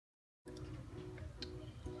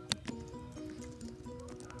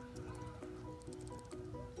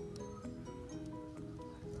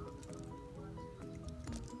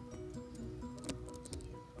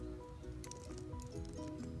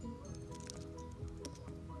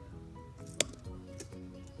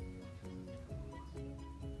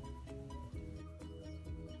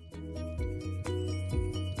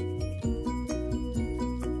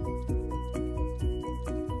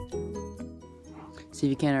So if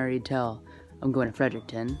you can't already tell, I'm going to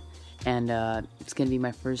Fredericton, and it's going to be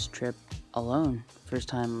my first trip alone. First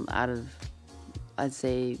time out of, I'd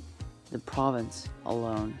say, the province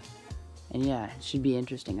alone. And yeah, it should be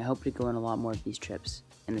interesting. I hope to go on a lot more of these trips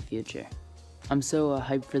in the future. I'm so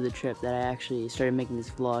hyped for the trip that I actually started making this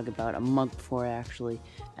vlog about a month before I actually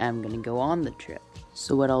am going to go on the trip.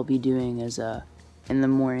 So what I'll be doing is, in the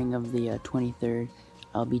morning of the 23rd,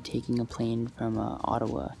 I'll be taking a plane from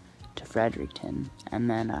Ottawa to Fredericton, and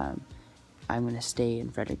then I'm going to stay in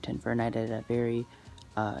Fredericton for a night at a very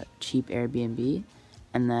cheap Airbnb,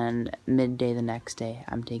 and then midday the next day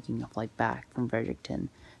I'm taking a flight back from Fredericton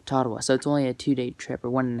to Ottawa. So it's only a 2-day trip, or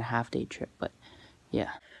 1.5 day trip, but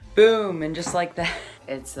yeah. Boom! And just like that,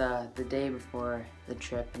 it's the day before the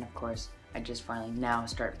trip, and of course I just finally now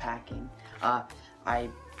start packing. I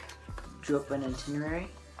drew up an itinerary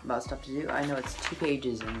about stuff to do. I know it's 2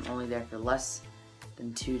 pages and only there for less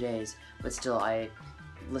than 2 days, but still I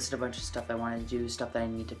listed a bunch of stuff I want to do, stuff that I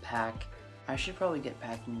need to pack. I should probably get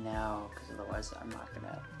packing now, because otherwise I'm not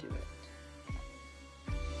gonna do it.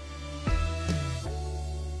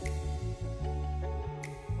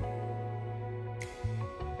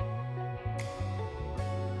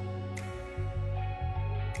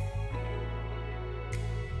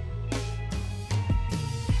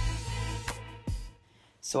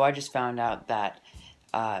 So I just found out that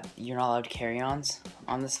you're not allowed carry-ons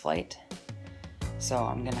on this flight. So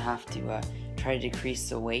I'm gonna have to try to decrease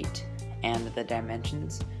the weight and the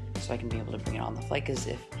dimensions so I can be able to bring it on the flight, because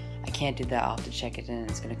if I can't do that, I'll have to check it in and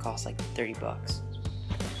it's gonna cost like 30 bucks.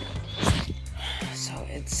 So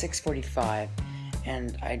it's 6:45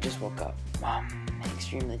 and I just woke up. I'm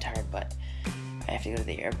extremely tired, but I have to go to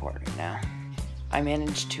the airport right now. I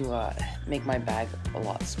managed to make my bag a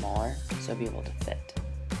lot smaller so I'll be able to fit.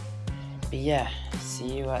 But yeah,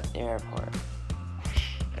 see you at the airport.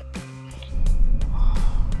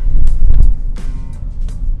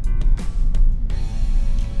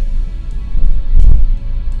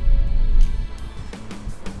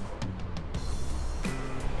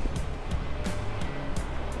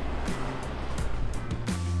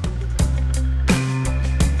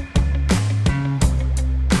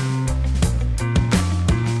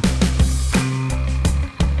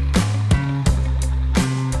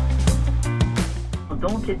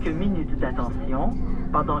 Donc quelques minutes d'attention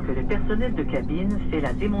pendant que le personnel de cabine fait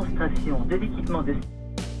la démonstration de l'équipement de...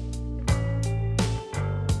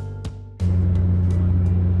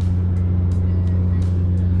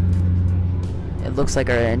 It looks like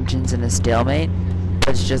our engine's in a stalemate, but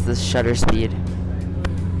it's just the shutter speed.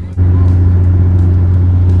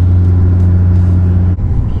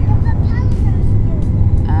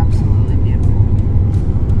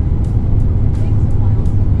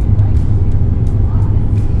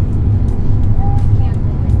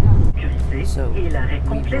 So we've landed,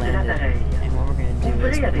 and what we're going to do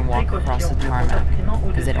is we're going to walk across the tarmac,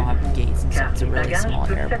 because they don't have gates and stuff. It's a really small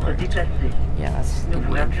airport. Yeah, that's going to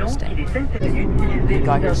be interesting. We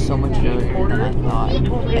got here so much earlier than I thought.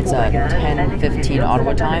 It's 10:15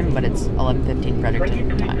 Ottawa time, but it's 11:15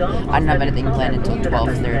 Fredericton time. I didn't have anything planned until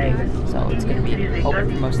 12:30, so it's going to be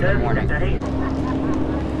open for most of the morning.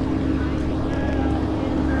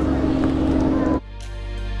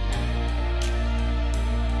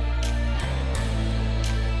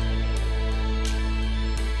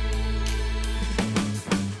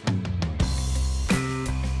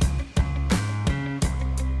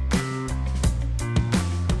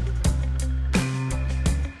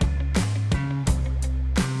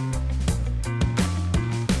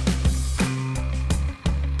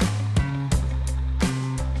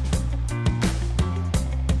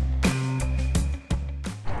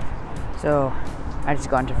 So I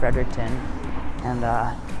just got into Fredericton, and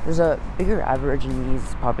there's a bigger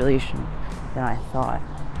Aborigines population than I thought.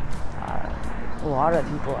 A lot of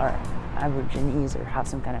people are Aborigines or have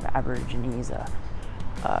some kind of Aborigines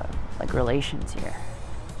like relations here,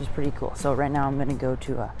 which is pretty cool. So right now I'm gonna go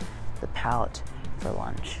to the Palette for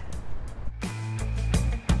lunch.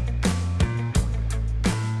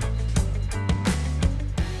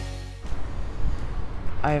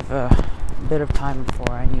 I have a bit of time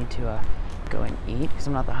before I need to go and eat, because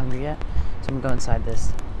I'm not that hungry yet. So I'm gonna go inside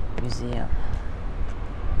this museum.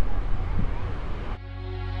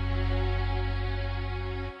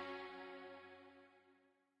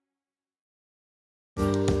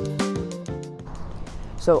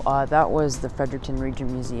 So that was the Fredericton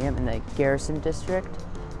Region Museum in the Garrison District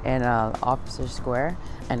in Officer Square,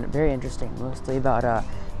 and very interesting, mostly about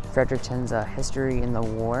Fredericton's history in the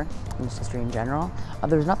war, and just history in general.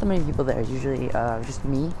 There's not that many people there, usually just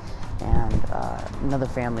me and another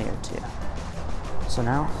family or two. So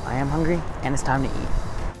now I am hungry and it's time to eat.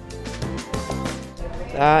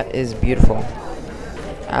 That is beautiful.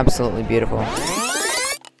 Absolutely beautiful.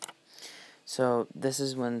 So this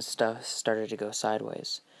is when stuff started to go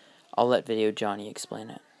sideways. I'll let Video Johnny explain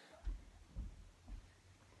it.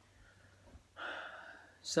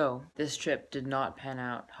 So this trip did not pan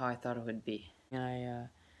out how I thought it would be. I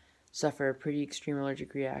suffer a pretty extreme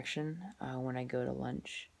allergic reaction when I go to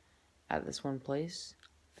lunch at this one place.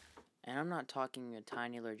 And I'm not talking a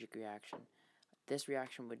tiny allergic reaction. This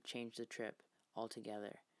reaction would change the trip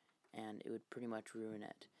altogether, and it would pretty much ruin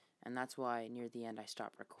it. And that's why near the end I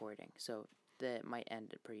stopped recording, so that might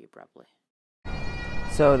end it pretty abruptly.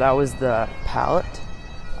 So that was the palette.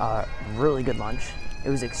 Really good lunch. It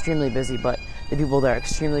was extremely busy, but the people there are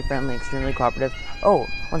extremely friendly, extremely cooperative. Oh,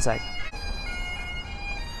 one sec.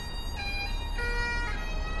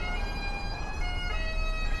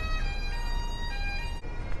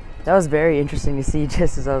 That was very interesting to see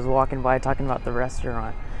just as I was walking by talking about the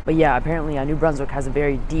restaurant. But yeah, apparently New Brunswick has a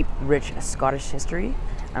very deep, rich Scottish history,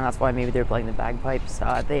 and that's why maybe they're playing the bagpipes.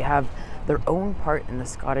 They have their own part in the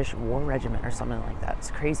Scottish War Regiment or something like that.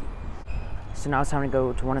 It's crazy. So now it's time to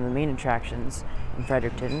go to one of the main attractions in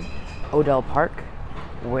Fredericton, Odell Park,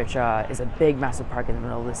 which is a big, massive park in the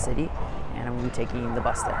middle of the city, and I'm going to be taking the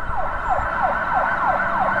bus there.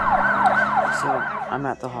 So I'm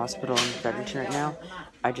at the hospital in Fredericton right now.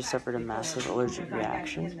 I just suffered a massive allergic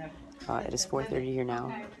reaction. It is 4:30 here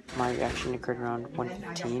now. My reaction occurred around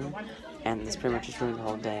 1:15, and this pretty much just ruined the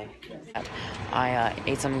whole day. I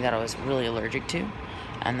ate something that I was really allergic to,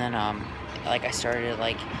 and then I started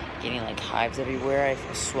getting hives everywhere. I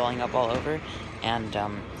was swelling up all over, and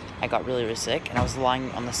I got really, really sick. And I was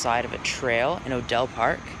lying on the side of a trail in Odell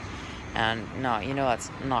Park, and no,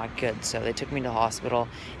 that's not good. So they took me to the hospital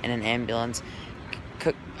in an ambulance,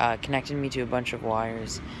 connected me to a bunch of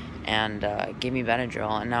wires, and gave me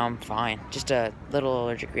Benadryl, and now I'm fine. Just a little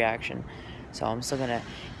allergic reaction, so I'm still gonna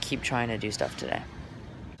keep trying to do stuff today.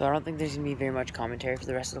 So I don't think there's gonna be very much commentary for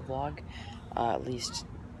the rest of the vlog, at least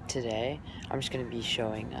today. I'm just gonna be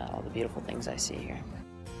showing all the beautiful things I see here.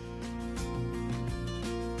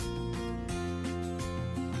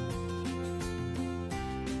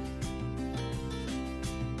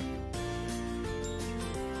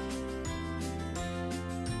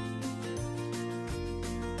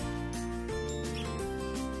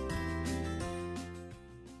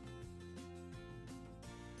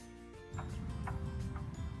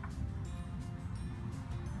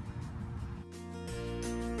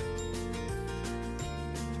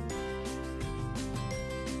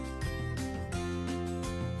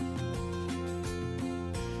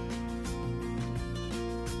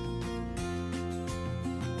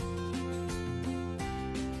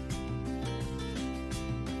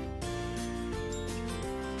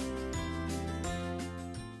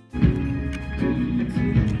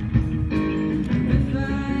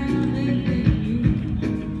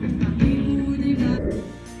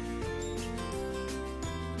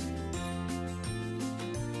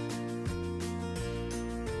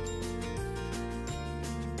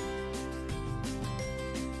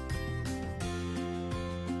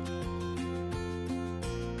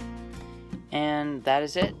 And that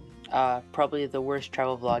is it. Probably the worst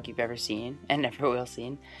travel vlog you've ever seen, and never will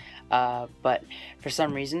see. But for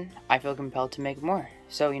some reason, I feel compelled to make more.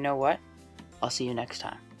 So you know what? I'll see you next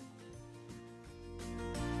time.